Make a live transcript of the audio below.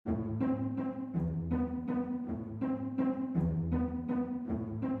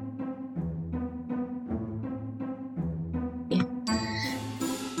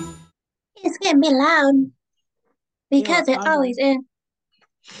can be loud Ew, because it ugly. always is.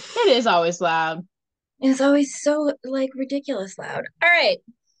 It is always loud. It's always so like ridiculous loud. All right.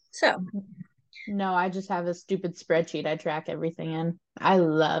 So No, I just have a stupid spreadsheet I track everything in. I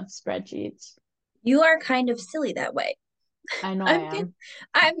love spreadsheets. you are kind of silly that way. I know I I'm gonna, am.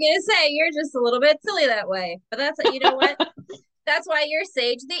 I'm gonna say you're just a little bit silly that way. But that's you know what? That's why you're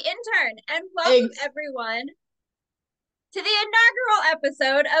Sage the intern. And welcome Eggs. everyone to the inaugural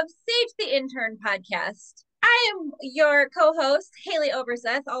episode of Sage the Intern podcast. I am your co-host, Haley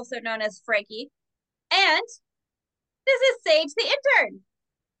Overseth, also known as Frankie. And this is Sage the intern.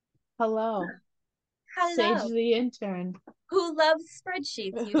 Hello. Sage Hello. the intern Who loves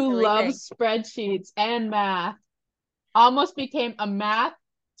spreadsheets, you who silly thing. loves spreadsheets and math. Almost became a math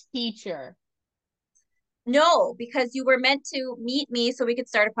teacher. No, because you were meant to meet me so we could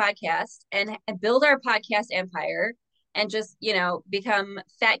start a podcast and build our podcast empire and just, become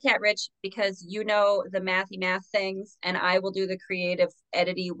fat cat rich because you know the mathy math things and I will do the creative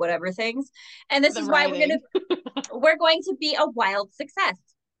edity whatever things. And this The is why writing. we're going to be a wild success.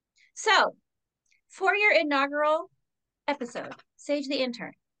 So, for your inaugural episode, Sage the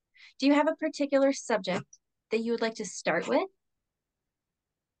intern, do you have a particular subject that you would like to start with?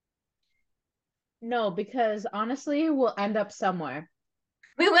 No, because honestly, we'll end up somewhere.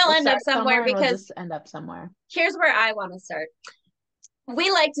 We will We'll end up start somewhere somewhere and we'll because just end up somewhere. here's where I want to start. We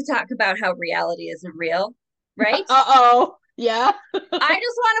like to talk about how reality isn't real, right? Uh-oh. Yeah. I just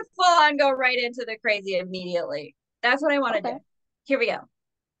want to full on go right into the crazy immediately. That's what I want to do. Okay. Here we go.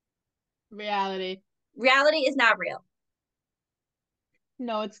 Reality. Reality is not real.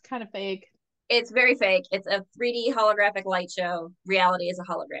 No, it's kind of fake. It's very fake. It's a 3D holographic light show. Reality is a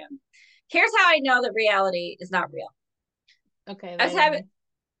hologram. Here's how I know that reality is not real. Okay, I was lay it on having, me.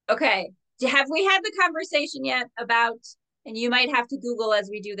 okay, have we had the conversation yet about, and you might have to Google as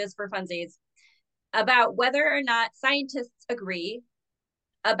we do this for funsies, about whether or not scientists agree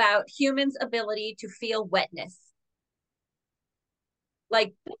about humans' ability to feel wetness?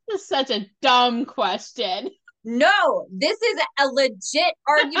 Like, This is such a dumb question. no, this is a legit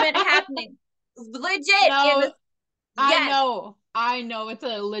argument happening. Legit in No, this. Yes. I know it's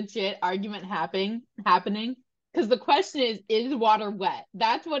a legit argument happening because the question is water wet?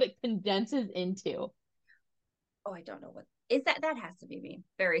 That's what it condenses into. Oh, I don't know what is that. That has to be me.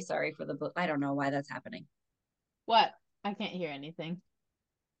 Very sorry for the book. I don't know why that's happening. What? I can't hear anything.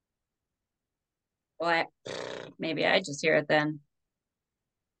 Well, maybe I just hear it then.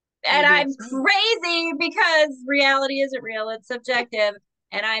 And Maybe I'm it's me. crazy because reality isn't real. It's subjective.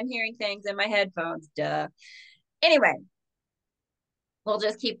 And I'm hearing things in my headphones. Duh. Anyway, we'll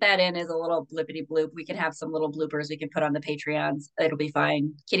just keep that in as a little blippity bloop. We can have some little bloopers we can put on the Patreons. It'll be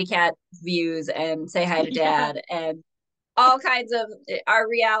fine. Kitty cat views and say hi to Yeah, dad and all kinds of our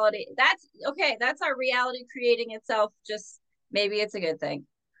reality. That's okay. That's our reality creating itself. Just maybe it's a good thing.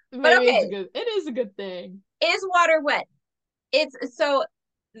 But maybe it's a okay, good. It is a good thing. is water wet? It's so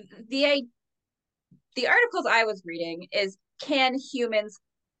the the articles I was reading is can humans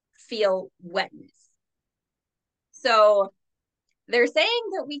feel wetness? So they're saying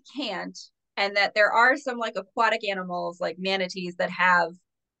that we can't, and that there are some like aquatic animals like manatees that have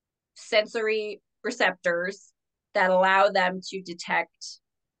sensory receptors that allow them to detect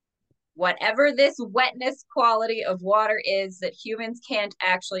whatever this wetness quality of water is that humans can't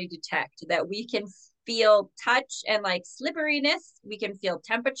actually detect, that we can feel touch and like slipperiness, we can feel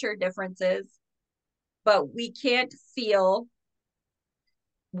temperature differences, but we can't feel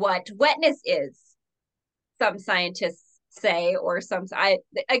what wetness is. Some scientists say, or some, I,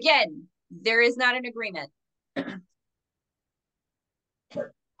 again, there is not an agreement.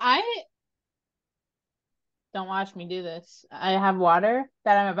 I don't watch me do this. I have water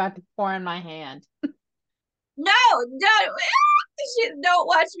that I'm about to pour in my hand. No, no, don't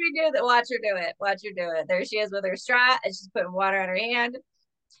watch me do that. Watch her do it. Watch her do it. There she is with her straw, and she's putting water on her hand.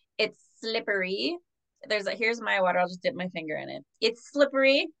 It's slippery. Here's my water. I'll just dip my finger in it. It's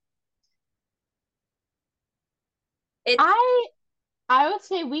slippery. It's I I would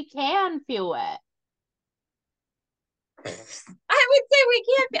say we can feel wet. I would say we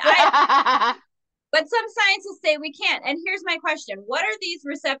can't be. I but some scientists say we can't. And here's my question: what are these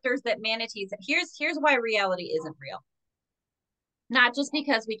receptors that manatees? Here's why reality isn't real. Not just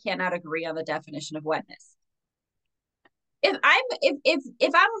because we cannot agree on the definition of wetness. If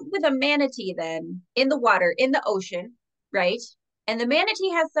I'm with a manatee then in the water in the ocean, right? And the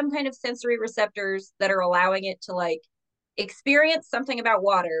manatee has some kind of sensory receptors that are allowing it to like experience something about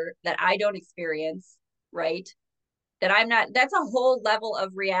water that I don't experience, right? that I'm not, that's a whole level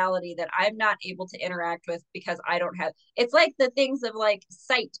of reality that I'm not able to interact with because I don't have, it's like the things of like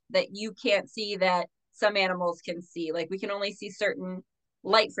sight that you can't see that some animals can see. Like we can only see certain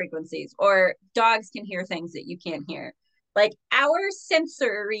light frequencies, or dogs can hear things that you can't hear. Like our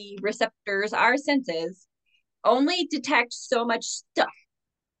sensory receptors, our senses only detect so much stuff.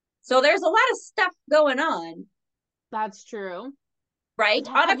 So there's a lot of stuff going on, That's true. right?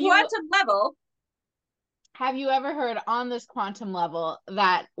 On a quantum level. Have you ever heard on this quantum level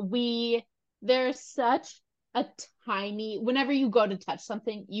that there's such a tiny, whenever you go to touch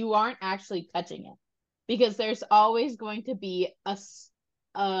something, you aren't actually touching it, because there's always going to be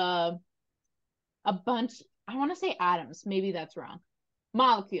a bunch, I want to say atoms, maybe that's wrong.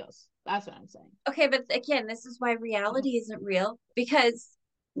 Molecules. That's what I'm saying. Okay, but again, this is why reality isn't real, because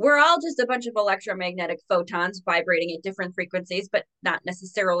we're all just a bunch of electromagnetic photons vibrating at different frequencies, but not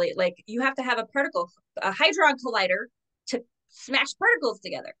necessarily like you have to have a hadron collider to smash particles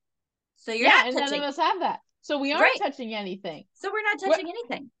together. So you're not and touching. none of us have that. So we aren't touching anything. So we're not touching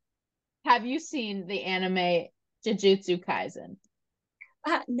anything. Have you seen the anime Jujutsu Kaisen?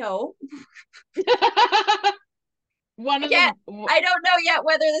 No. One of them. I don't know yet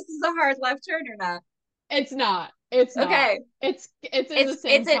whether this is a hard left turn or not. It's not. It's not. Okay. It's in the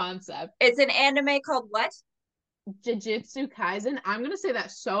same concept. It's an anime called what? Jujutsu Kaisen. I'm gonna say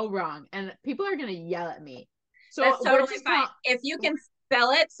that so wrong, and people are gonna yell at me. So that's totally fine. If you can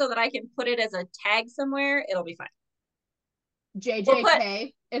spell it so that I can put it as a tag somewhere, it'll be fine.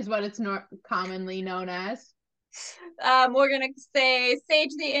 JJK is what it's commonly known as. We're gonna say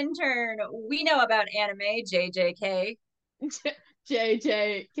Sage the Intern. We know about anime, JJK.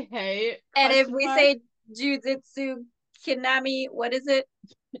 JJK. And if we say Jujutsu Kinami, what is it?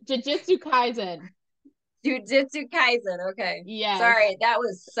 Jujutsu Kaisen. Jujutsu Kaisen. Okay. Yes. Sorry, that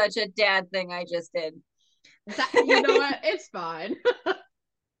was such a dad thing I just did. You know what? It's fine. All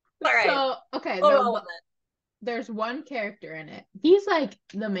right. So, okay. There's one character in it. He's like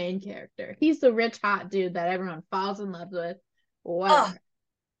the main character. He's the rich hot dude that everyone falls in love with. Whatever.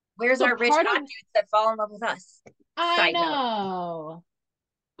 Where's our rich hot dudes that fall in love with us? I know.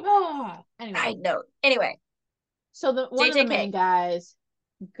 Anyway. Side note. Anyway. So one of the main guys,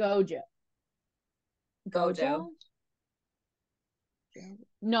 Gojo.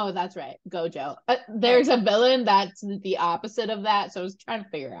 No, that's right. Gojo. There's a villain that's the opposite of that, so I was trying to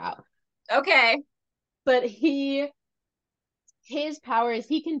figure out. Okay. But his power is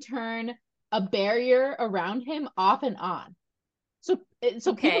he can turn a barrier around him off and on. So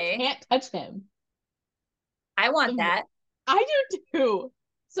people can't touch him. I want that. I do too.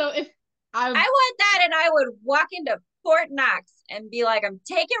 So if I want that, and I would walk into Fort Knox and be like, I'm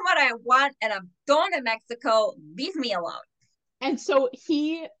taking what I want and I'm going to Mexico. Leave me alone. And so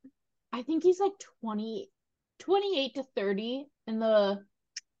I think he's like 28 to 30 in the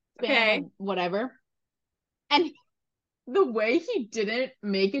span of whatever. And the way he didn't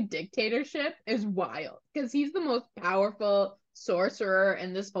make a dictatorship is wild, because he's the most powerful sorcerer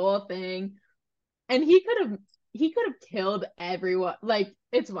in this whole thing. And he could have killed everyone. Like,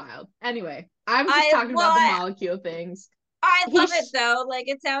 it's wild. Anyway, I was just talking about the molecule things. I love it though. Like,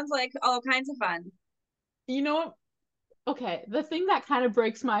 it sounds like all kinds of fun. You know what? Okay, the thing that kind of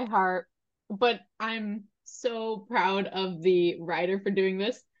breaks my heart, but I'm so proud of the writer for doing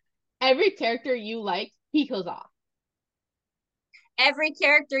this. Every character you like, he kills off. Every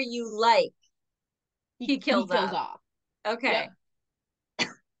character you like, he kills off. Okay. Yep.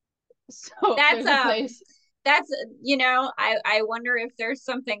 So that's you know, I wonder if there's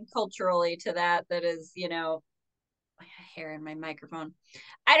something culturally to that is, you know, hair in my microphone.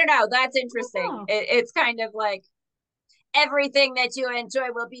 I don't know. That's interesting. It's kind of like everything that you enjoy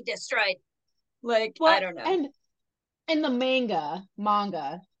will be destroyed. Like, I don't know. And in the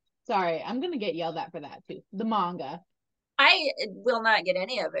manga, sorry, I'm gonna get yelled at for that too. The manga. I will not get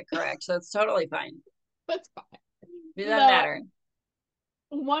any of it correct, so it's totally fine. That's fine. It doesn't matter.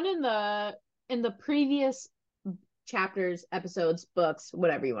 One in the previous chapters, episodes, books,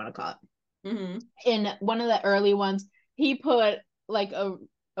 whatever you want to call it. Mm-hmm. In one of the early ones, he put like a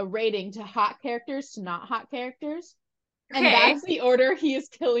rating to hot characters to not hot characters. Okay. And that's the order he is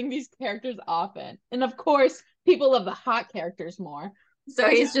killing these characters off in. And of course, people love the hot characters more. So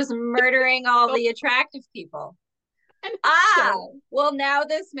he's just murdering all the attractive people. Well, now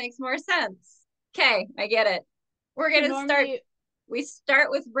this makes more sense. Okay, I get it. We're gonna start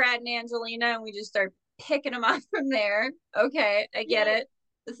with Brad and Angelina, and we just start picking them off from there. Okay, I get it.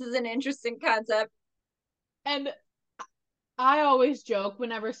 This is an interesting concept. And I always joke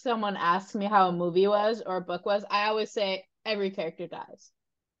whenever someone asks me how a movie was or a book was, I always say every character dies.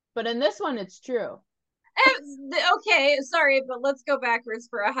 But in this one, it's true. Okay, sorry, but let's go backwards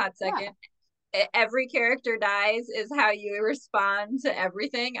for a hot Yeah. second. Every character dies is how you respond to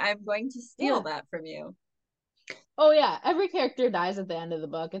everything. I'm going to steal Yeah. that from you. Oh yeah. Every character dies at the end of the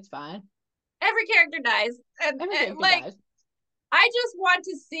book. It's fine. Every character dies. Every And character like, dies. I just want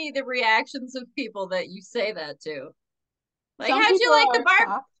to see the reactions of people that you say that to. Like, Some people are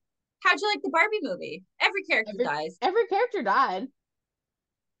shocked. how'd you like the Barbie movie? Every character Every dies. every character died.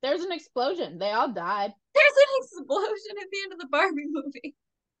 There's an explosion. They all died. There's an explosion at the end of the Barbie movie.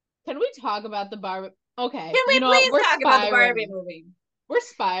 Can we talk about the Barbie? Okay, Can we you know what? please We're talk about the Barbie spiraling. movie?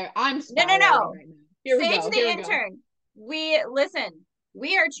 I'm No, no, spiraling no. right now. Here we Sage go. the Here we go. intern. We listen.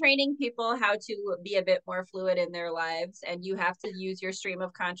 We are training people how to be a bit more fluid in their lives, and you have to use your stream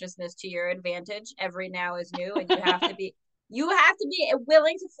of consciousness to your advantage. Every now is new, and you have to be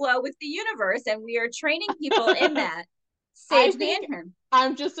willing to flow with the universe, and we are training people in that. I Sage the think intern.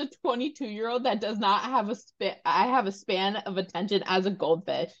 I'm just a 22-year-old that does not have a span. I have a span of attention as a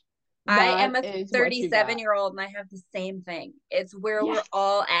goldfish. I am That a is what you got. 37-year-old and I have the same thing. It's where Yeah. we're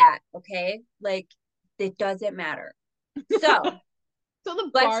all at, okay? Like it doesn't matter. So So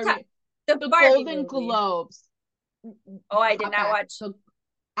the let's talk Barbie, the the Barbie Golden movie. Globes Oh, I did got not back. watch. So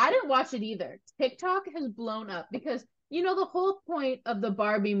I didn't watch it either. TikTok has blown up because the whole point of the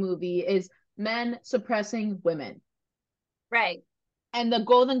Barbie movie is men suppressing women. Right. And the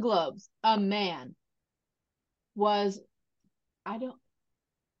Golden Globes, a man was I don't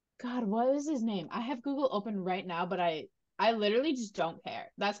God, what is his name? I have Google open right now, but I literally just don't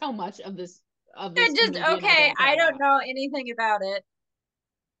care. That's how much of this It just comedian I okay. don't care I don't about. know anything about it.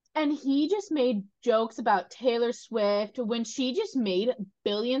 And he just made jokes about Taylor Swift when she just made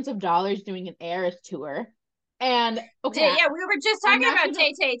billions of dollars doing an Eras tour. And okay, Yeah, we were just I'm talking not about gonna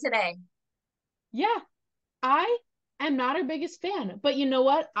Tay Tay today. yeah, I am not her biggest fan, but you know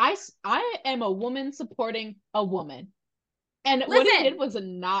what? I am a woman supporting a woman. And what he did Listen, was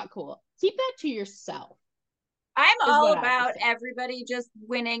not cool. Keep that to yourself, I'm is all what I have to about say. everybody just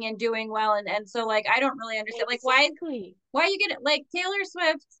winning and doing well, and so like I don't really understand like Exactly. why you get it like Taylor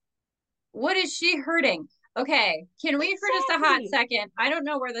Swift. What is she hurting? Okay, can we for just a hot Exactly. second? I don't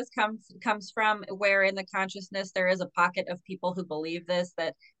know where this comes from, where in the consciousness there is a pocket of people who believe this,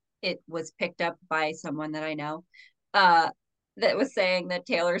 that it was picked up by someone that I know. That was saying that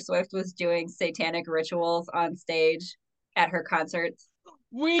Taylor Swift was doing satanic rituals on stage at her concerts.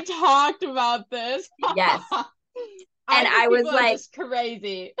 We talked about this. Yes. And I think people are just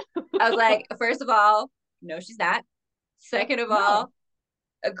crazy. I was like, first of all, no, she's not. Second of all, No,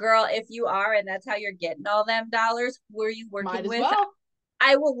 a girl, if you are, and that's how you're getting all them dollars, who are you might working as with? well.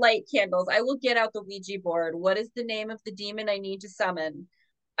 I will light candles. I will get out the Ouija board. What is the name of the demon I need to summon?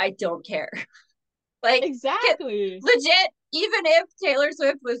 I don't care. Like, Exactly. legit, even if Taylor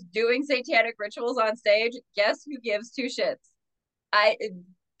Swift was doing satanic rituals on stage, guess who gives two shits? I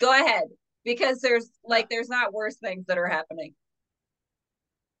go ahead, because No. there's not worse things that are happening.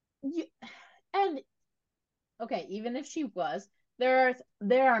 You, and okay, even if she was, there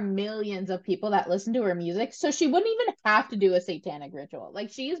are millions of people that listen to her music, so she wouldn't even have to do a satanic ritual.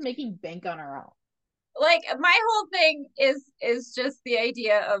 Like she is making bank on her own. Like my whole thing is just the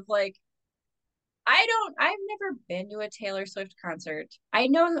idea of like I've never been to a Taylor Swift concert. I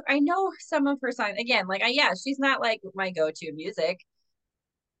know some of her songs. Again, like yeah, she's not like my go-to music,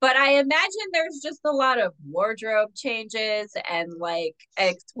 but I imagine there's just a lot of wardrobe changes and like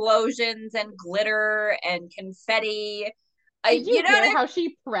explosions and glitter and confetti. Did You you know hear what I how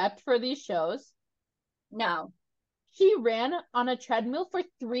she prepped for these shows? No. She ran on a treadmill for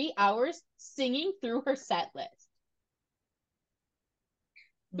 3 hours singing through her set list.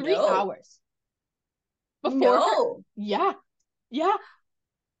 Three No. hours before her. No. Yeah, yeah.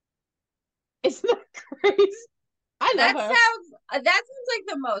 Isn't that crazy? I love her. That sounds like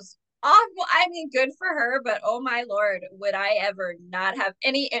the most awful. I mean, good for her, but oh my lord, would I ever not have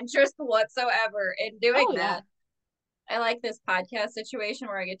any interest whatsoever in doing Oh yeah. that? I like this podcast situation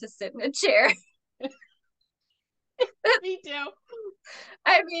where I get to sit in a chair. Me too.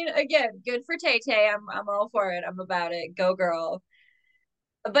 I mean, again, good for Tay Tay. I'm all for it. I'm about it. Go girl.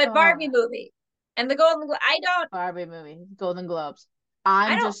 But Oh, Barbie movie and the Golden Glo- Barbie movie, Golden Globes.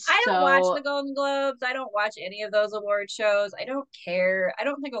 I'm I just don't watch so the Golden Globes. I don't watch any of those award shows. I don't care. I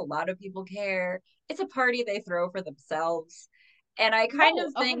don't think a lot of people care. It's a party they throw for themselves. And I kind oh,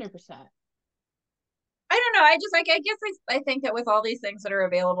 of think 100%. I don't know. I just like I guess I think that with all these things that are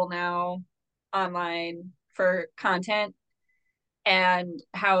available now online for content and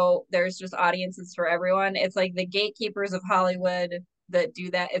how there's just audiences for everyone, it's like the gatekeepers of Hollywood that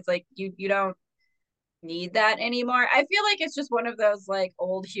do that. It's like you don't need that anymore. I feel like it's just one of those like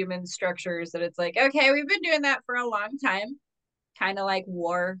old human structures that it's like, okay, we've been doing that for a long time, kind of like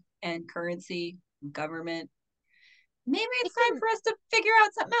war and currency, government. Maybe it's time for us to figure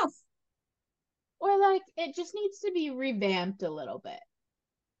out something else. Or like it just needs to be revamped a little bit.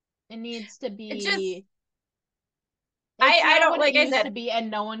 It needs to It just be it's I not don't what it like I used said, to be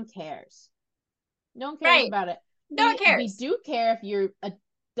and no one cares. No one cares right. about it. No one We cares. do care if you're a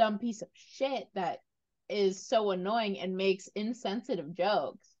dumb piece of shit that is so annoying and makes insensitive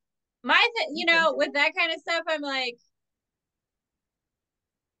jokes. You know, with that kind of stuff, I'm like,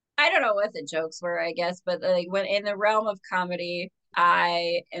 I don't know what the jokes were, I guess, but like when in the realm of comedy,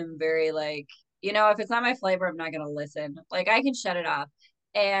 I am very like, you know, if it's not my flavor, I'm not gonna listen. Like I can shut it off.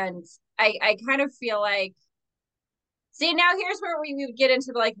 And I kind of feel like, see, now here's where we would get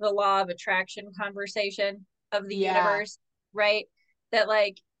into like the law of attraction conversation of the Yeah. universe, right? That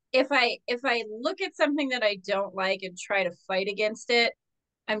like if I look at something that I don't like and try to fight against it,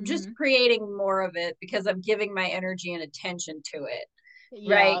 I'm just Mm-hmm. creating more of it because I'm giving my energy and attention to it,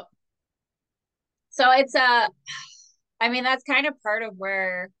 right? Yeah. So it's I mean that's kind of part of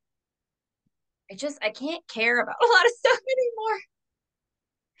where I can't care about a lot of stuff anymore.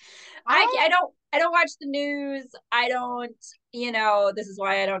 I I don't watch the news. I don't, you know, this is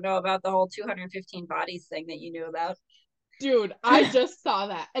why I don't know about the whole 215 bodies thing that you knew about. dude, I just saw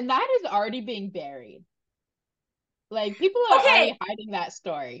that. And that is already being buried. Like people are Okay, already hiding that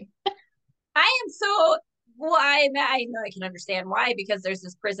story. I am so well. I know I can understand why because there's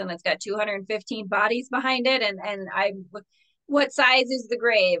this prison that's got 215 bodies behind it, and I'm. What size is the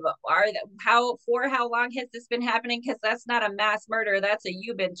grave? Are how for how long has this been happening? Because that's not a mass murder. That's a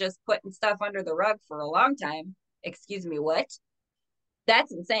you've been just putting stuff under the rug for a long time. Excuse me, what?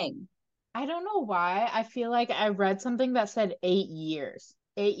 That's insane. I don't know why. I feel like I read something that said 8 years.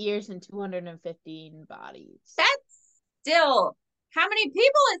 8 years and 215 bodies. That's still how many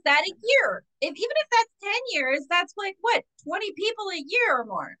people is that a year? If even if that's 10 years, that's like what 20 people a year or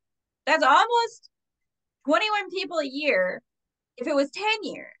more. That's almost 21 people a year if it was 10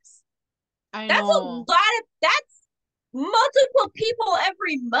 years. I That's a know. lot of that's multiple people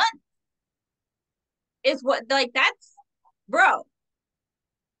every month is what like that's bro.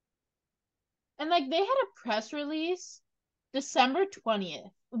 And like they had a press release December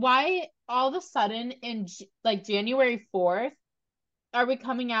 20th. Why all of a sudden in like January 4th are we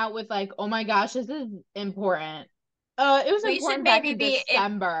coming out with like, oh my gosh, this is important? It was We should important back maybe in be it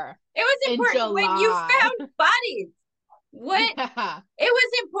December, it was in important when you July. found bodies. What Yeah. it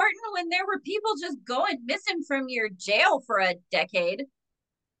was important when there were people just going missing from your jail for a decade.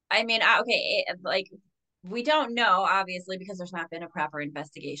 I mean, okay, like we don't know obviously because there's not been a proper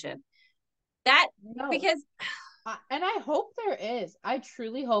investigation. That No. because And I hope there is. I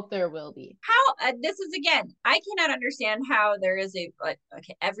truly hope there will be. how this is again, I cannot understand how there is a like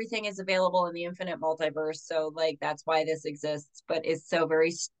okay, everything is available in the infinite multiverse, so like that's why this exists, but it's so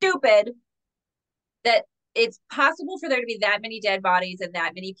very stupid that it's possible for there to be that many dead bodies and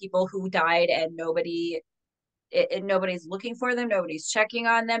that many people who died and nobody's looking for them, nobody's checking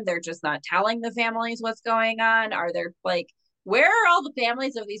on them, they're just not telling the families what's going on. Are there like where are all the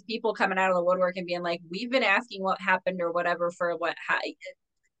families of these people coming out of the woodwork and being like we've been asking what happened or whatever for what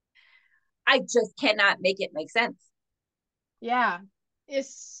I just cannot make it make sense. Yeah.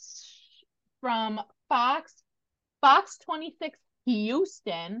 It's from Fox 26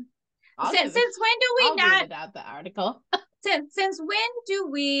 Houston. Since when do we I'll read not it out the article. since when do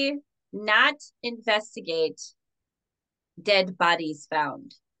we not investigate dead bodies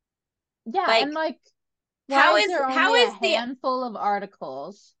found? Yeah, and Like like why is there how only a is the handful of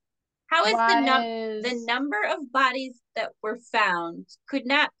articles? how is Why the is number of bodies that were found could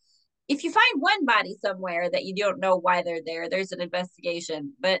not if you find one body somewhere that you don't know why they're there, there's an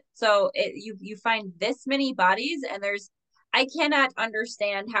investigation. But so you find this many bodies, and I cannot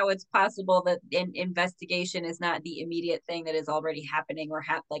understand how it's possible that an investigation is not the immediate thing that is already happening or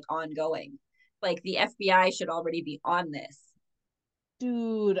like ongoing. Like the FBI should already be on this.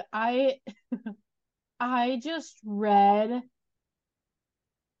 dude, I just read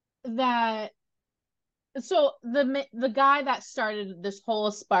that so the guy that started this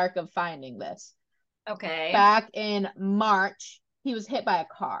whole spark of finding this Okay. back in March, he was hit by a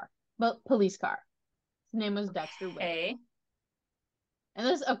car, but police car. His name was Dexter Wade. Okay. And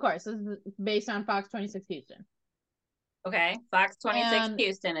this, of course, this is based on Fox 26 Houston. Okay. Fox 26 And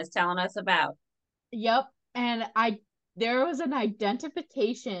Houston is telling us about. yep, and I there was an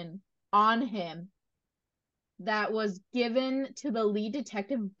identification on him that was given to the lead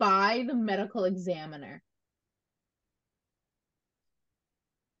detective by the medical examiner.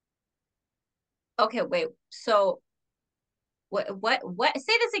 Okay, wait. So what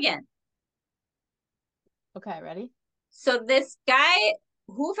say this again. Okay, ready? So this guy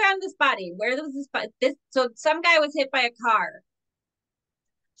who found this body? Where was this body? This so some guy was hit by a car.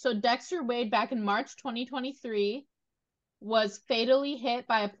 So Dexter Wade back in March 2023 was fatally hit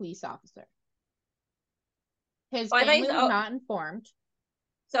by a police officer. His Oh, I thought family was oh, not informed.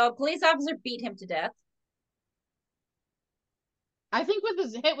 so a police officer beat him to death. I think with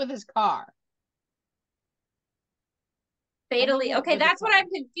his hit with his car. I think Fatally. hit Okay, with his that's what car. I'm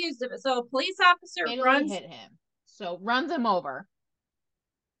confused about. So a police officer Fatally runs. hit him. So runs him over.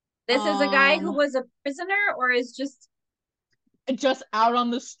 This is a guy who Um, was a prisoner or is just just out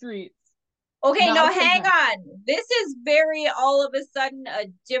on the streets. okay, Not no, a hang prisoner. on. This is very all of a sudden a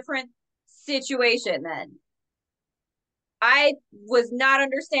different situation then. I was not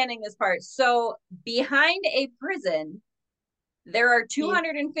understanding this part. So behind a prison, there are Yeah.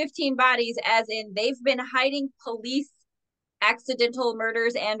 215 bodies, as in they've been hiding police accidental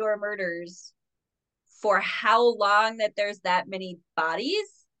murders and or murders for how long that there's that many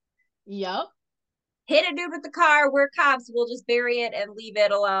bodies. Yep. Hit a dude with the car, we're cops, we'll just bury it and leave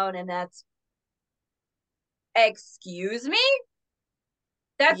it alone. And that's, excuse me?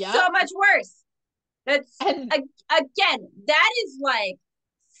 That's Yep. so much worse. That's, And again, that is like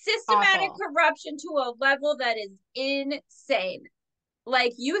systematic awful. corruption to a level that is insane.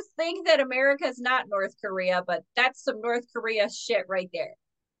 Like, you think that America's not North Korea, but that's some North Korea shit right there.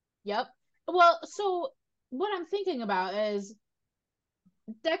 Yep. Well, so what I'm thinking about is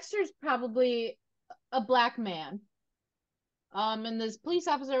Dexter's probably a black man. And this police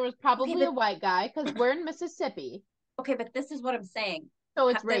officer was Okay, probably but a white guy because we're in Mississippi. okay, but this is what I'm saying. So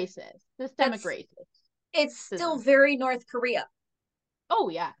it's That racist. Systemic that's racism. it's still very North Korea. Oh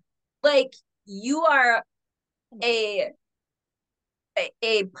yeah. Like, you are a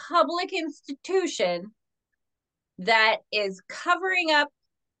a public institution that is covering up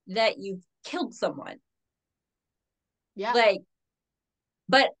that you've killed someone. Yeah. Like,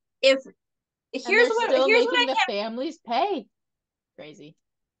 but if And they're still here's what making the families pay. Crazy.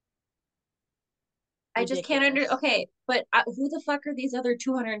 I just can't Ridiculous. okay, but who the fuck are these other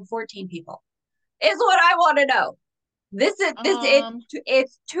 214 people? Is what I want to know. Um,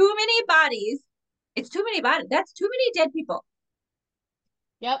 it's too many bodies. It's too many bodies. That's too many dead people.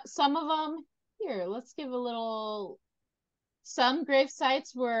 yep, some of them here, let's give a little some grave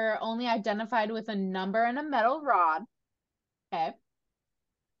sites were only identified with a number and a metal rod. Okay.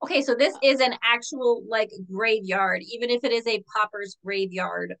 Okay, so this is an actual like graveyard, even if it is a pauper's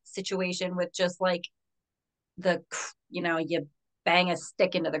graveyard situation with just like the you bang a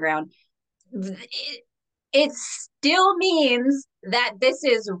stick into the ground. It still means that this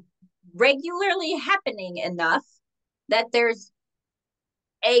is regularly happening enough that there's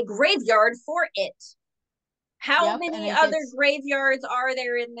a graveyard for it. How Yep, and many it other gets graveyards are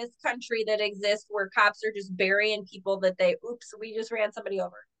there in this country that exist where cops are just burying people that we just ran somebody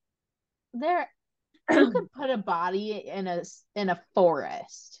over? there. You could put a body in a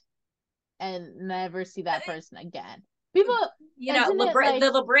forest and never see that person again. People, isn't it like,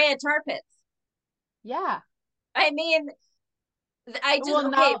 The La Brea tar pits. yeah. I mean, I just Well,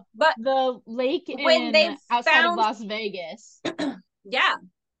 okay, now but the lake when in they've outside of found, Las Vegas, yeah,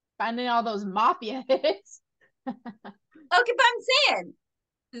 finding all those mafia hits. okay, but I'm saying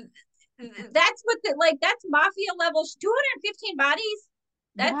that's what the like that's mafia level. 215 bodies.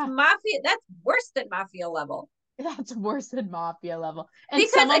 That's Yeah, mafia. That's worse than mafia level. that's worse than mafia level. And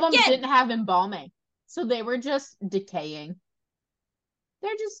Because some of them again, didn't have embalming, so they were just decaying.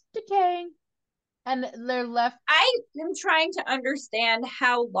 They're just decaying, and they're left. I am trying to understand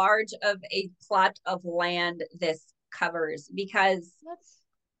how large of a plot of land this covers because That's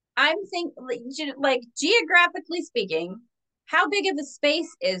I'm thinking like geographically speaking, how big of a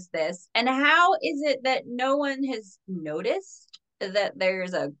space is this, and how is it that no one has noticed that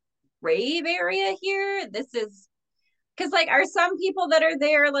there's a grave area here? This is because like are some people that are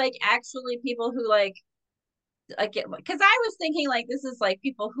there like actually people who like because I was thinking like this is like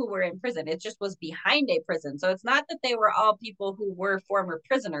people who were in prison. It just was behind a prison, so it's not that they were all people who were former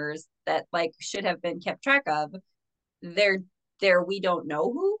prisoners that like should have been kept track of. They're there. We don't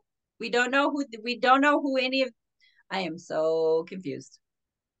know who any of. I am so confused.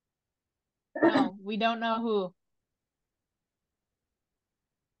 no, we don't know who.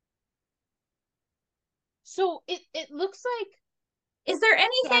 So it looks like, Is there so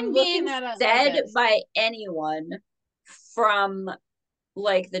I'm anything being looking at it like said a, by anyone from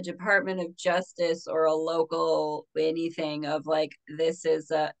like the Department of Justice or a local anything of like this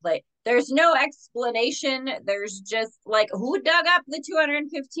is a like there's no explanation. There's just like who dug up the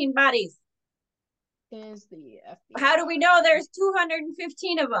 215 bodies? is the How do we know FBI? there's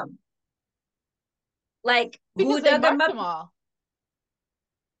 215 of them? Like, who Because they dug them marked up? them all.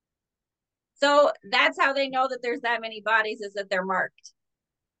 So that's how they know that there's that many bodies, is that they're marked.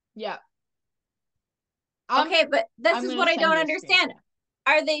 Yeah. Okay, but this I'm is gonna what I send don't you a understand. screenshot.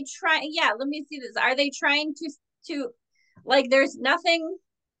 Are they trying? Yeah, let me see this. Are they trying to like? There's nothing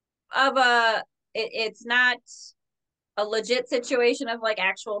of a. It's not a legit situation of like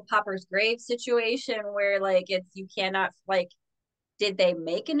actual Popper's grave situation where like it's you cannot like. Did they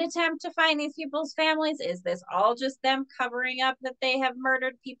make an attempt to find these people's families? Is this all just them covering up that they have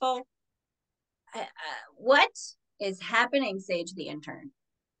murdered people? What is happening, Sage the intern?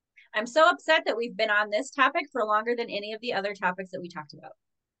 I'm so upset that we've been on this topic for longer than any of the other topics that we talked about.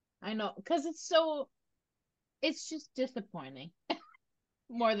 I know, because it's just disappointing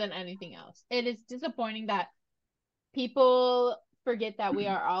more than anything else. It is disappointing that people forget that we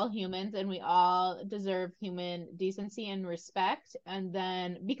are all humans and we all deserve human decency and respect. And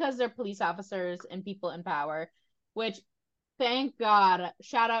then because they're police officers and people in power, which thank God,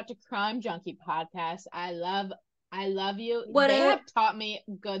 shout out to Crime Junkie podcast. I love you. What They a have taught me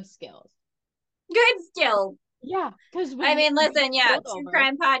good skills. good skill. Yeah, because I mean, when you listen, get yeah, pulled true over,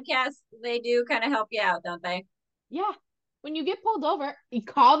 crime podcasts, they do kind of help you out, don't they? yeah, when you get pulled over, you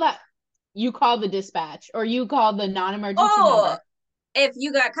call the dispatch or you call the non-emergency Oh, number. if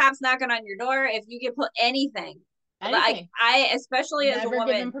you got cops knocking on your door, if you get put anything, like Anything. I, especially as a Never give them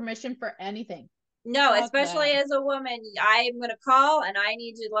woman, permission for anything. no, Fuck especially that. as a woman, I'm gonna call and I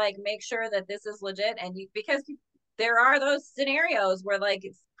need to like make sure that this is legit. And you, because there are those scenarios where like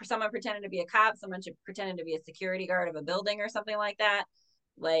it's someone pretending to be a cop, someone pretending to be a security guard of a building or something like that.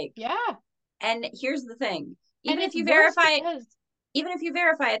 Like, Yeah. and here's the thing: And even if it's you worse verify, because, even if you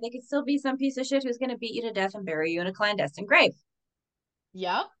verify it, they could still be some piece of shit who's gonna beat you to death and bury you in a clandestine grave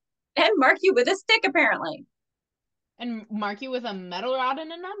yep, and mark you with a stick, apparently. and mark you with a metal rod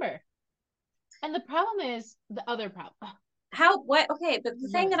and a number. And the problem is the other problem. How, what, okay, but the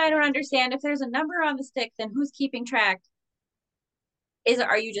thing Let that me I get don't into it. understand, if there's a number on the stick, then who's keeping track?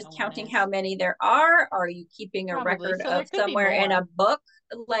 Are you No just one counting how is. many there are? Are you keeping a Probably. record So there of could be somewhere in a more. book?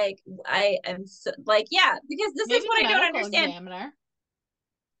 Like, I am so, like, yeah, because this is Maybe what the I don't medical understand. examiner.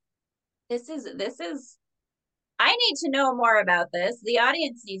 This is I need to know more about this. The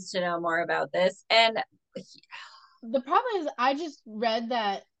audience needs to know more about this. And The problem is I just read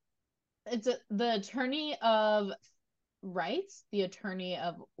that the attorney of rights, the attorney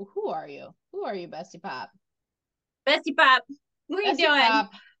of who are you? Who are you, Bestie Pop? Bessie Pop, what are you Bestie doing?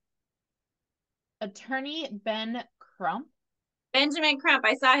 Pop, attorney Ben Crump, Benjamin Crump,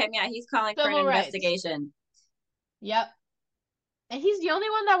 I saw him. Yeah, he's calling for an civil rights. investigation. Yep. And he's the only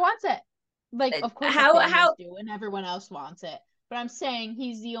one that wants it. Like, of course the How families do and everyone else wants it. But I'm saying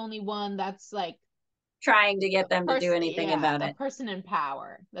he's the only one that's like trying to get them to do anything about a it. person in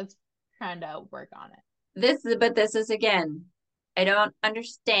power that's trying to work on it. This is again, I don't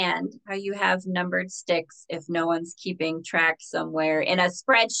understand how you have numbered sticks if no one's keeping track somewhere in a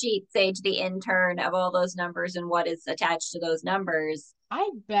spreadsheet, Sage the intern, of all those numbers and what is attached to those numbers. I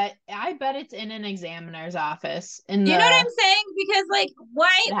bet it's in an examiner's office in Do you know what the I'm saying? Because like it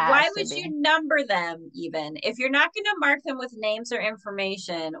why has to would you be. number them even? If you're not going to mark them with names or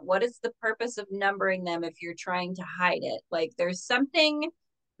information, what is the purpose of numbering them if you're trying to hide it? Like there's something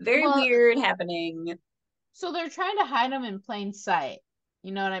very Well, weird happening. so they're trying to hide them in plain sight.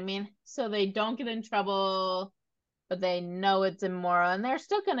 You know what I mean? So they don't get in trouble, but they know it's immoral and they're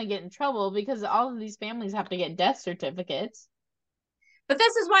still going to get in trouble because all of these families have to get death certificates. But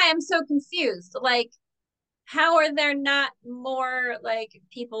this is why I'm so confused. Like how are there not more like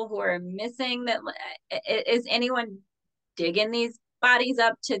people who are missing that is anyone digging these bodies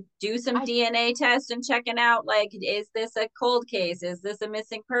up to do some I DNA tests and checking out like is this a cold case, is this a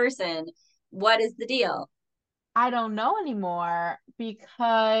missing person, what is the deal? I don't know anymore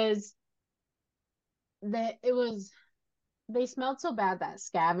because they smelled so bad that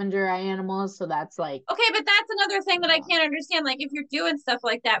scavenger animals, so that's like Okay, but that's another thing that I wrong. can't understand. Like if you're doing stuff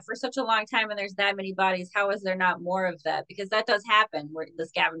like that for such a long time and there's that many bodies, how is there not more of that? Because that does happen where the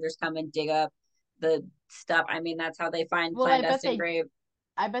scavengers come and dig up the stuff. I mean, that's how they find Well, clandestine grave.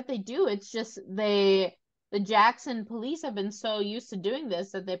 I bet they do. It's just the Jackson police have been so used to doing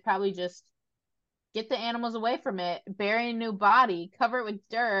this that they probably just get the animals away from it, bury a new body, cover it with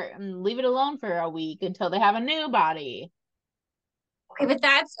dirt, and leave it alone for a week until they have a new body. Okay, but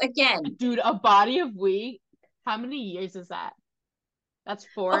that's again. Dude, a body of week. How many years is that? That's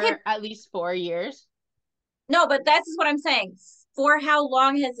Okay, at least 4 years. no, but that's what I'm saying. For how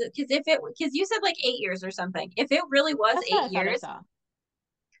long has it? Because you said like 8 years or something. If it really was That's what eight I thought I years, saw.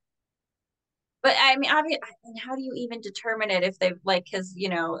 But I mean, obviously, how do you even determine it if they've like, because you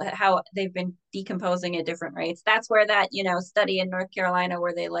know how they've been decomposing at different rates. That's where that study in North Carolina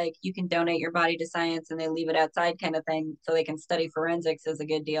where they like you can donate your body to science and they leave it outside kind of thing so they can study forensics is a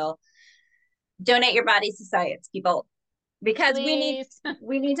good deal. Donate your bodies to science, people, because we need Please.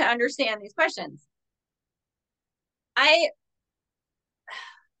 we need to understand these questions. I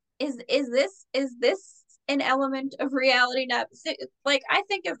is this an element of reality? Not like I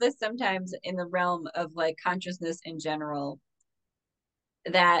think of this sometimes in the realm of like consciousness in general,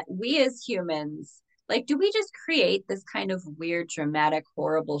 that we as humans, like, do we just create this kind of weird, dramatic,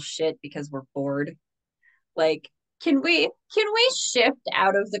 horrible shit because we're bored? Like, can we shift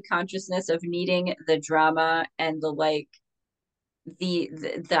out of the consciousness of needing the drama and the like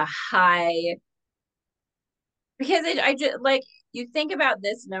the high, because I just like you think about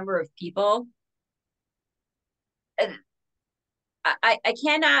this number of people. I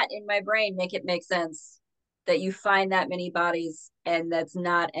cannot in my brain make it make sense that you find that many bodies and that's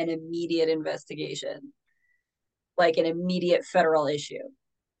not an immediate investigation, like an immediate federal issue.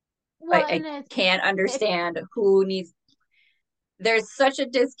 Well, I and can't it's understand who needs. There's such a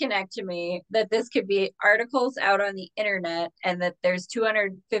disconnect to me that this could be articles out on the internet and that there's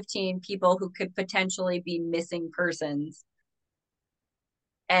 215 people who could potentially be missing persons,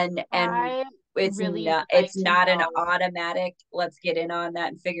 and I it's really would not like it's to not an know. automatic let's get in on that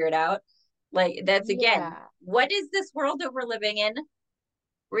and figure it out. Like, that's again, Yeah. what is this world that we're living in?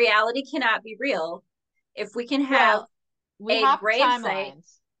 Reality cannot be real if we can have Well, we a have grave site.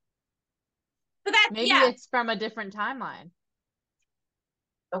 timelines. But that's, Maybe yeah. it's from a different timeline.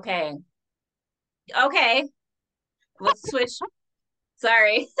 Okay. Okay, let's switch.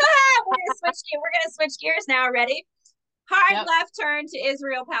 Sorry. We're gonna switch gears now. Ready? Hard Yep. left turn to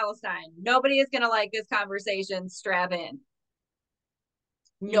Israel Palestine. Nobody is gonna like this conversation. Strap in.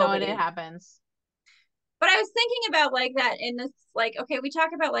 You know what it Nobody. happens. But I was thinking about like that in this, like, okay, we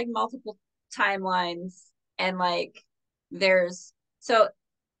talk about like multiple timelines and like there's so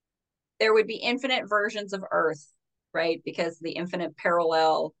there would be infinite versions of Earth, right? Because the infinite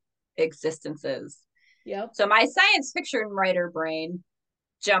parallel existences. Yep. So my science fiction writer brain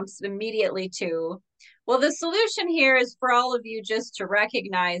jumps immediately to, well, the solution here is for all of you just to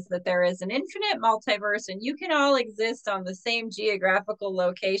recognize that there is an infinite multiverse and you can all exist on the same geographical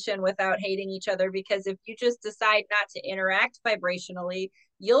location without hating each other, because if you just decide not to interact vibrationally,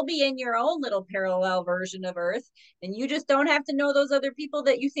 you'll be in your own little parallel version of Earth, and you just don't have to know those other people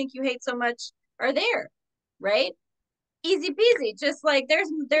that you think you hate so much are there, right? Easy peasy. Just like there's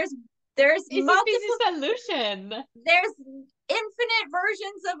Easy multiple, peasy solution. there's infinite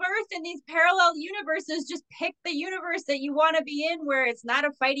versions of Earth in these parallel universes. Just pick the universe that you want to be in, where it's not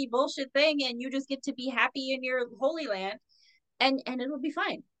a fighty bullshit thing, and you just get to be happy in your holy land, and it'll be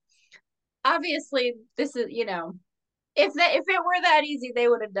fine. Obviously, this is if it were that easy, they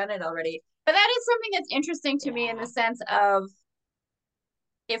would have done it already. But that is something that's interesting to me in the Yeah. sense of,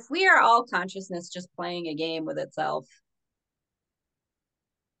 if we are all consciousness just playing a game with itself,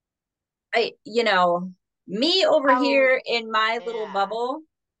 me over How, here in my little yeah. bubble,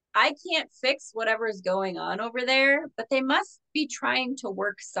 I can't fix whatever's going on over there, but they must be trying to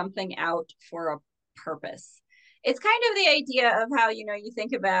work something out for a purpose. It's kind of the idea of how, you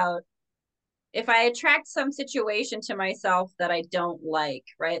think about, if I attract some situation to myself that I don't like,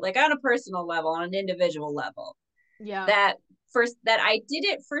 right? Like on a personal level, on an individual level, Yep. that first that I did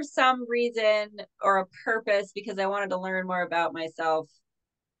it for some reason or a purpose because I wanted to learn more about myself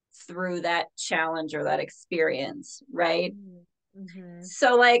through that challenge or that experience, right? Mm-hmm.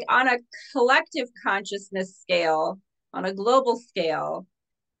 So, like, on a collective consciousness scale, on a global scale,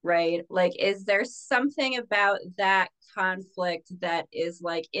 right? Like, is there something about that conflict that is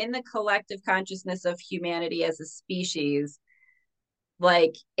like in the collective consciousness of humanity as a species?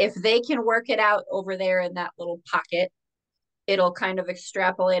 Like, if they can work it out over there in that little pocket, it'll kind of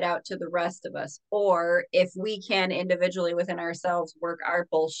extrapolate out to the rest of us. Or if we can individually within ourselves work our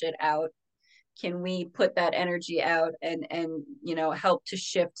bullshit out, can we put that energy out and help to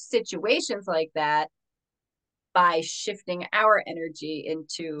shift situations like that by shifting our energy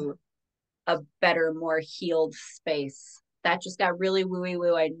into a better, more healed space? That just got really wooey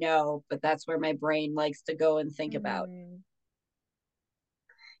woo, I know, but that's where my brain likes to go and think about. Mm-hmm.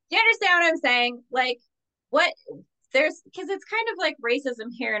 Do you understand what I'm saying? Like, what there's, because it's kind of like racism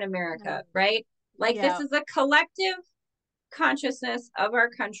here in America, right? Like, this Yep. is a collective consciousness of our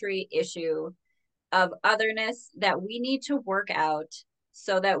country issue of otherness that we need to work out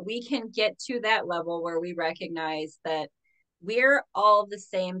so that we can get to that level where we recognize that we're all the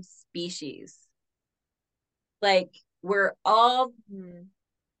same species. Like, we're all Mm-hmm.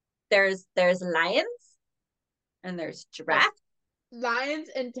 there's lions and there's giraffes. Lions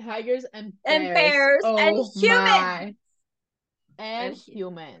and tigers and And bears. bears and Oh humans. my. And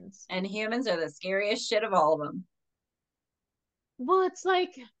humans. And humans are the scariest shit of all of them. Well, it's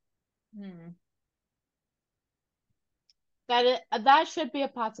like that should be a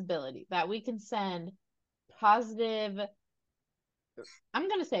possibility that we can send positive, I'm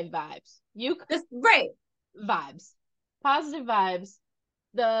gonna say vibes. You just right. Vibes. Positive vibes.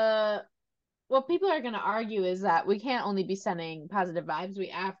 What people are gonna argue is that we can't only be sending positive vibes, we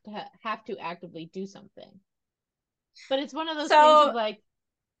have to actively do something. But it's one of those things of like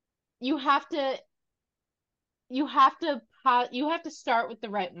you have to start with the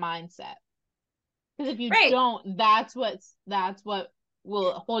right mindset. Because if you don't, that's what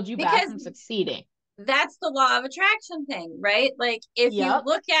will hold you back from succeeding. That's the law of attraction thing, right? Like if you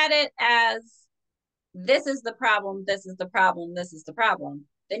look at it as this is the problem, this is the problem, this is the problem,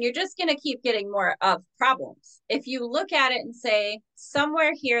 then you're just going to keep getting more of problems. If you look at it and say,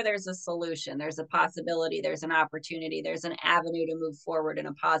 somewhere here, there's a solution, there's a possibility, there's an opportunity, there's an avenue to move forward in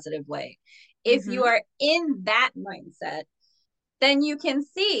a positive way. If you are in that mindset, then you can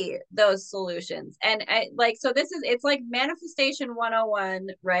see those solutions. And so it's like manifestation 101,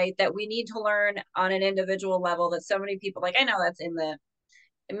 right? That we need to learn on an individual level that so many people, like, I know that's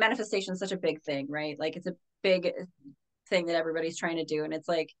manifestation is such a big thing, right? Like it's a big thing that everybody's trying to do. And it's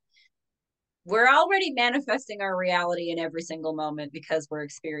like, we're already manifesting our reality in every single moment because we're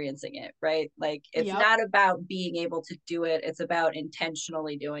experiencing it, right? Like it's not about being able to do it. It's about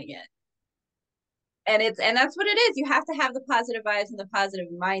intentionally doing it. And that's what it is. You have to have the positive vibes and the positive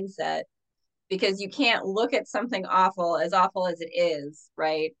mindset because you can't look at something awful as it is,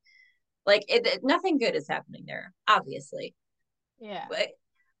 right? Like nothing good is happening there, obviously. Yeah. But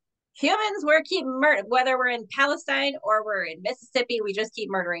humans, we're keep murder, whether we're in Palestine or we're in Mississippi, we just keep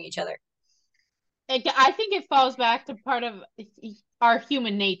murdering each other. I think it falls back to part of our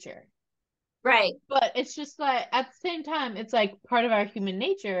human nature. Right. But it's just like at the same time, it's like part of our human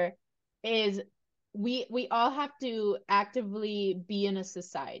nature is we all have to actively be in a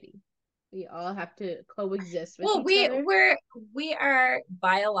society. We all have to coexist with each other. We are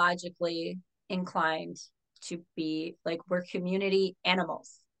biologically inclined to be like, we're community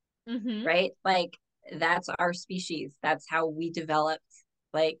animals, right? Like that's our species. That's how we developed.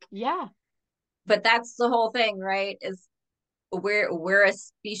 Like, yeah. But that's the whole thing, right? Is we're a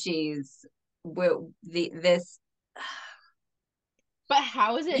species. This. But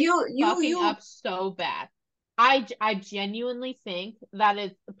how is it fucking up so bad? I genuinely think that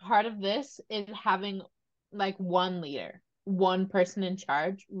it's part of this is having like one leader, one person in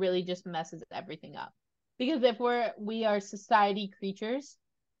charge really just messes everything up. Because if we are society creatures,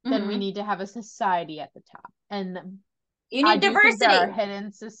 then we need to have a society at the top. And you need diversity. Think there are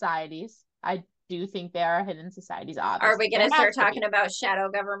hidden societies. I do think there are hidden societies, obviously. Are we going to start talking about shadow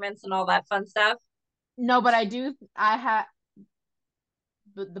governments and all that fun stuff? No, but I have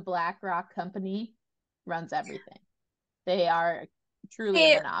the BlackRock company runs everything. They are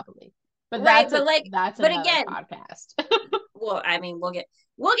truly a monopoly. But that's another podcast. Well, I mean, we'll get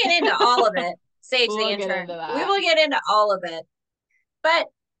into all of it. Sage the Intern. We will get into all of it. But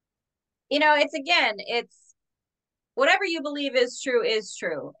it's whatever you believe is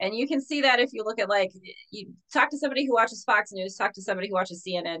true. And you can see that if you look at, like, you talk to somebody who watches Fox News, talk to somebody who watches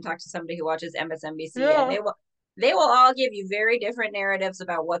CNN, talk to somebody who watches MSNBC, and they will all give you very different narratives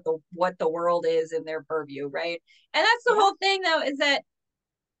about what the world is in their purview, right? And that's the whole thing, though, is that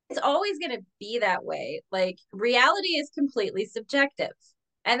it's always going to be that way. Like, reality is completely subjective.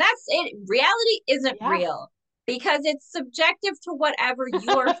 And that's it. Reality isn't real because it's subjective to whatever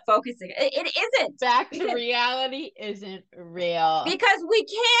you're focusing. It isn't. Back to reality isn't real. Because we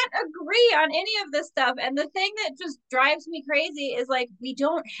can't agree on any of this stuff. And the thing that just drives me crazy is, like, we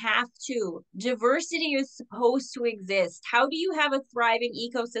don't have to. Diversity is supposed to exist. How do you have a thriving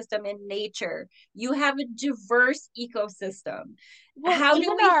ecosystem in nature? You have a diverse ecosystem. Well, how do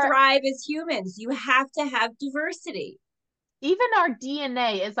we thrive as humans? You have to have diversity. Even our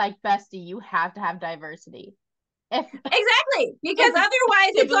DNA is like, bestie, you have to have diversity. Exactly, because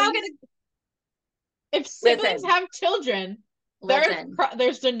otherwise it's all gonna. If siblings have children,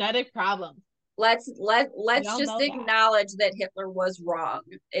 there's genetic problems. Let's just acknowledge that Hitler was wrong.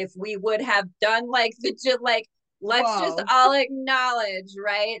 If we would have done let's just all acknowledge,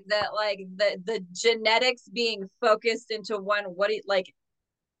 right, that like the genetics being focused into one.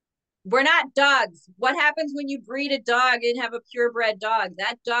 We're not dogs. What happens when you breed a dog and have a purebred dog?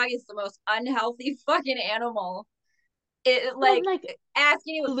 That dog is the most unhealthy fucking animal.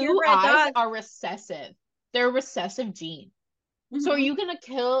 Asking you, blue eyes are recessive. They're a recessive gene. So are Mm-hmm. you gonna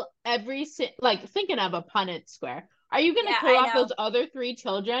kill like thinking of a Punnett square? Are you gonna Yeah, kill I off know. those other three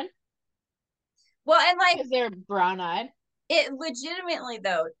children Well, and like because they're brown-eyed? it legitimately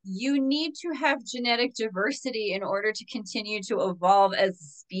though, you need to have genetic diversity in order to continue to evolve as a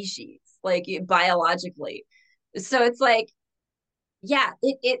species, like biologically. So it's like, yeah,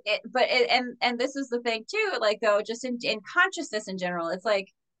 and this is the thing too, like though, just in consciousness in general, it's like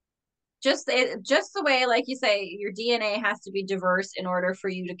just the way, like you say, your DNA has to be diverse in order for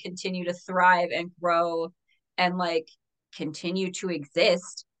you to continue to thrive and grow and like continue to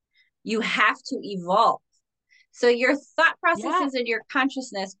exist. You have to evolve. So your thought Yeah. processes and your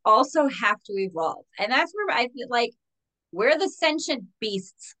consciousness also have to evolve. And that's where I feel like we're the sentient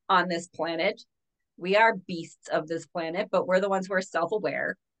beasts on this planet. We are beasts of this planet, but we're the ones who are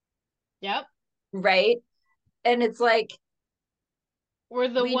self-aware, Yep. right? And it's like We're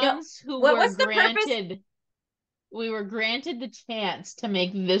the we know ones who what were what's the purpose? granted we were granted the chance to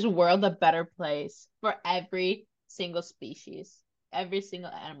make this world a better place for every single species, every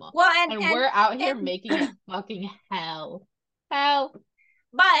single animal. Well, And we're out here and making it fucking hell. Hell.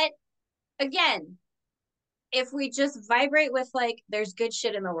 but again, if we just vibrate with like there's good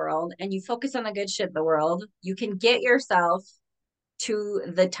shit in the world and you focus on the good shit in the world, you can get yourself to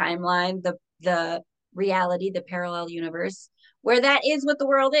the timeline, the reality, the parallel universe where that is what the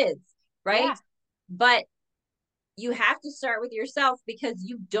world is, right? Yeah. But you have to start with yourself because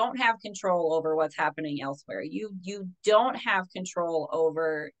you don't have control over what's happening elsewhere. You don't have control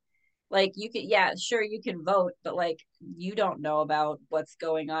over, like, you can, yeah, sure, you can vote, but like you don't know about what's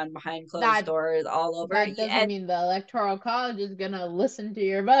going on behind closed That doors all over. that doesn't And mean the electoral college is gonna listen to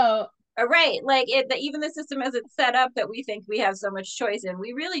your vote. right, like even the system as it's set up that we think we have so much choice in,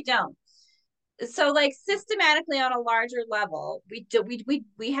 we really don't. So like systematically on a larger level,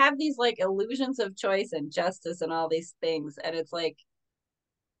 we have these like illusions of choice and justice and all these things, and it's like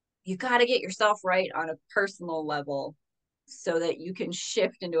you got to get yourself right on a personal level so that you can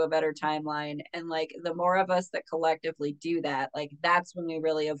shift into a better timeline. And like the more of us that collectively do that, like that's when we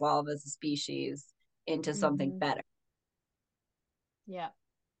really evolve as a species into something Mm-hmm. better. Yeah.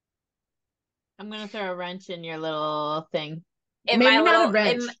 I'm gonna throw a wrench in your little thing. In my Maybe not a little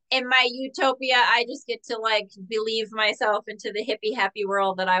wrench. in my utopia, I just get to like believe myself into the hippie happy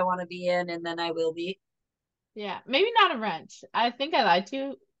world that I want to be in, and then I will be. Yeah, maybe not a wrench. I think I lied to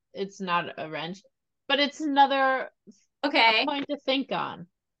you. It's not a wrench, but it's another a Okay. point to think on.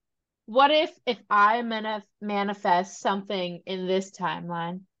 What if I manifest something in this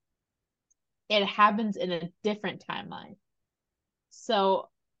timeline, it happens in a different timeline. So,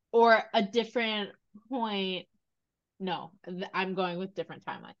 or a different point. No, I'm going with different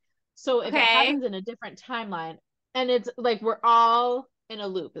timeline. So if it Okay. happens in a different timeline, and it's like we're all in a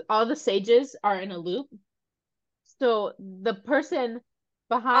loop, all the sages are in a loop. So the person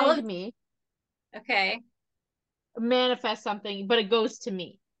All behind of me okay. manifests something, but it goes to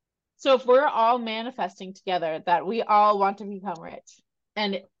me. So if we're all manifesting together that we all want to become rich,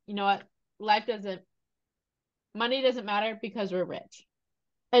 and you know what? Life doesn't, money doesn't matter because we're rich.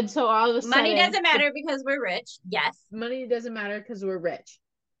 And so all of a Money sudden, doesn't matter because we're rich. Yes. money doesn't matter because we're rich.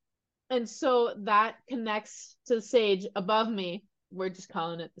 And so that connects to the sage above me. We're just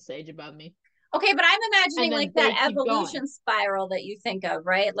calling it the sage above me. Okay, but I'm And imagining like then that they keep going. evolution spiral that you think of,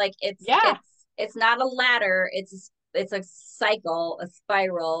 right? Like Yeah. it's not a ladder, it's a cycle, a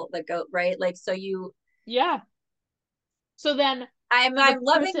spiral that go right. Like so you Yeah. So then the I'm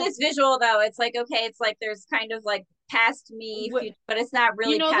loving person, this visual though. It's like okay, it's like there's kind of like past me, but it's not you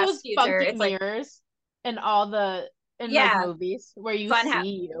really know past those future. funky It's like mirrors in all in like yeah, movies where you fun house.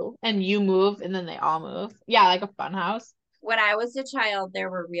 see you and you move and then they all move. Yeah, like a fun house. When I was a child, there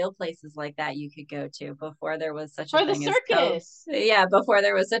were real places like that you could go to before there was such a For the thing as COVID. circus. Yeah, before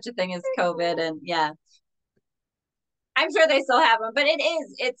there was such a thing as COVID, and yeah, I'm sure they still have them, but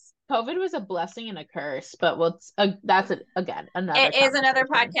COVID was a blessing and a curse, but again another it is another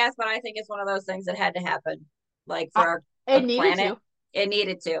conversation. podcast, but I think it's one of those things that had to happen, like for I, our it needed planet. to. It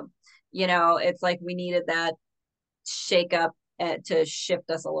needed to, it's like we needed that shake up to shift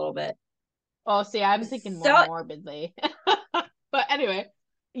us a little bit. Oh, see, I'm thinking more So morbidly. But anyway,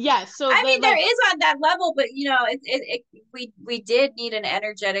 yeah, so I the mean, there like is on that level, but we did need an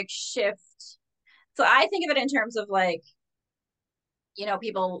energetic shift. So I think of it in terms of like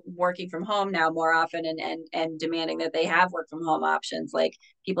people working from home now more often and demanding that they have work from home options. Like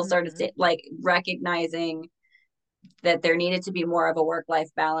people started mhm, like recognizing that there needed to be more of a work life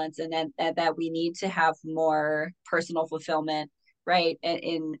balance, and then that we need to have more personal fulfillment, right,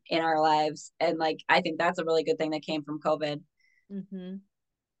 in our lives. And like I think that's a really good thing that came from COVID. mhm.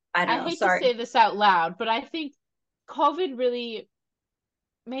 I don't I know, hate to sorry. say this out loud, but I think COVID really,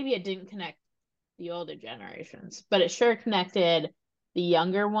 maybe it didn't connect the older generations, but it sure connected the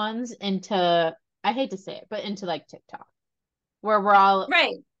younger ones into, I hate to say it, but into like TikTok, where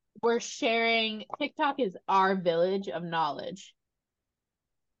Right. we're sharing. TikTok is our village of knowledge.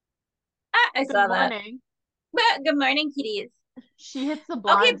 I Good saw that. morning. But good morning, kitties. She hits the Okay.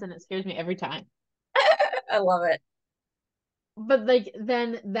 blinds and it scares me every time. I love it. But like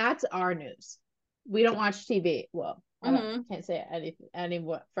then that's our news. We don't watch TV. Well, I don't Hmm. can't say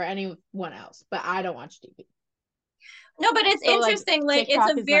anyone for anyone else, but I don't watch TV. No, but it's So like interesting. Like it's TikTok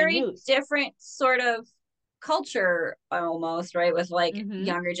a is my very news. different sort of culture almost, right? With like Mm-hmm.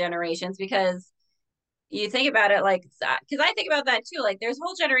 younger generations, because you think about it like, because I think about that too. Like there's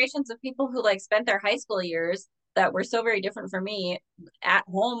whole generations of people who like spent their high school years that were so very different from me at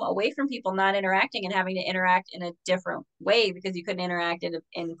home, away from people, not interacting and having to interact in a different way because you couldn't interact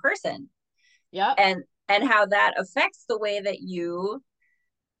in person. Yep. And how that affects the way that you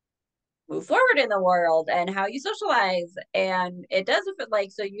move forward in the world and how you socialize. And it does,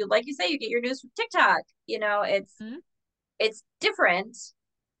 like, so you, like you say, you get your news from TikTok, Mm-hmm. it's different.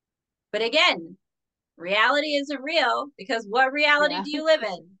 But again, reality isn't real, because what reality Yeah. do you live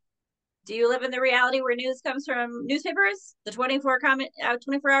in? Do you live in the reality where news comes from newspapers, the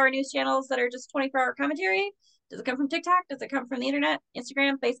 24-hour news channels that are just 24-hour commentary? Does it come from TikTok? Does it come from the internet,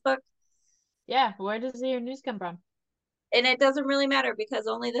 Instagram, Facebook? Yeah. Where does your news come from? And it doesn't really matter, because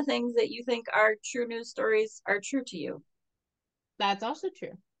only the things that you think are true news stories are true to you, That's also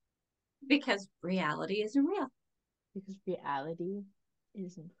true. because reality isn't real. Because reality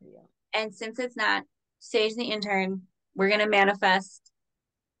isn't real. And since it's not, Sage the Intern, we're going to manifest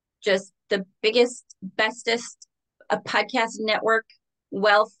just the biggest, bestest a podcast network,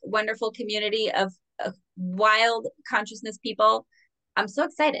 wealth, wonderful community of wild consciousness people. I'm so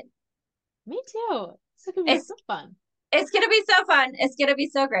excited. Me too. This could be It's so fun. it's gonna be so fun. It's gonna be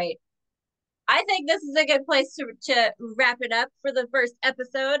so great. I think this is a good place to wrap it up for the first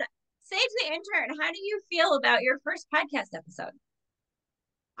episode. Sage the Intern, how do you feel about your first podcast episode?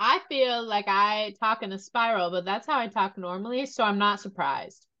 I feel like I talk in a spiral, but that's how I talk normally, so I'm not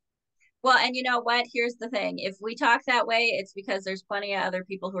surprised. Well, and you know what? Here's the thing. If we talk that way, it's because there's plenty of other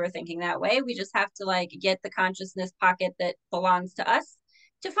people who are thinking that way. We just have to like get the consciousness pocket that belongs to us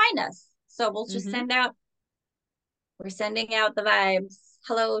to find us. So we'll just Mm-hmm. we're sending out the vibes.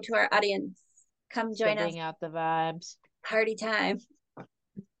 Hello to our audience. Come join us. Sending out the vibes. Party time.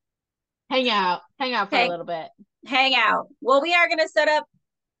 Hang out for a Hang, little bit. hang out. Well, we are going to set up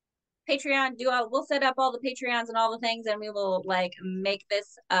Patreon, we'll set up all the Patreons and all the things, and we will like make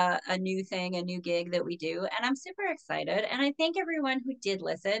this a new thing, a new gig that we do. And I'm super excited. And I thank everyone who did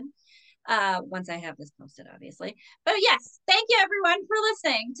listen. Once I have this posted, obviously. But yes, thank you everyone for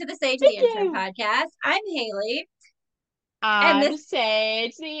listening to the Sage of the Thank Intern you. podcast. I'm Haley. And I'm this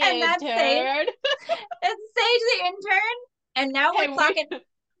Sage the and that's Sage. intern. It's Sage the Intern. And now we're Hey, clocking the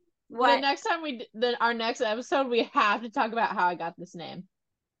what? next time our next episode, we have to talk about how I got this name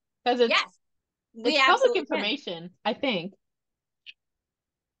because it's Yes, we it's public absolutely can. information. I think.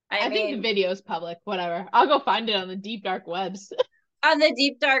 I I think the mean, video is public. Whatever. I'll go find it on the deep dark webs. on the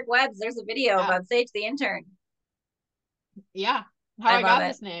deep dark webs, there's a video Yeah. about Sage the Intern. Yeah. How I I love got it.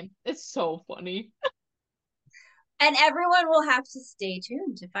 this name. It's so funny. And everyone will have to stay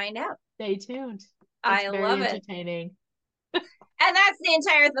tuned to find out. Stay tuned. It's I very love it. entertaining. And that's the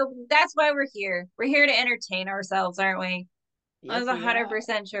entire that's why we're here. We're here to entertain ourselves, aren't we? Yes, That's we are.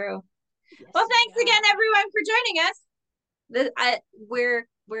 100% true. Yes, Well, we thanks again are. everyone for joining us.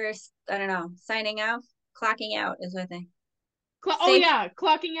 We're I don't know, signing off, clocking out is what I think. Oh Sage, yeah,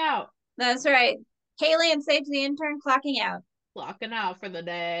 clocking out. that's right. Haley and Sage the Intern clocking out. Clocking out for the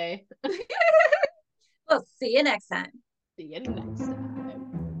day. We'll see you next time. See you next time.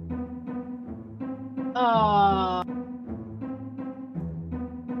 Oh.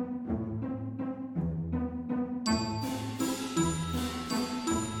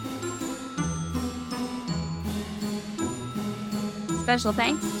 Special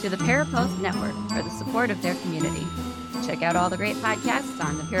thanks to the Parapost Network for the support of their community. Check out all the great podcasts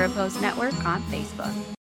on the Parapost Network on Facebook.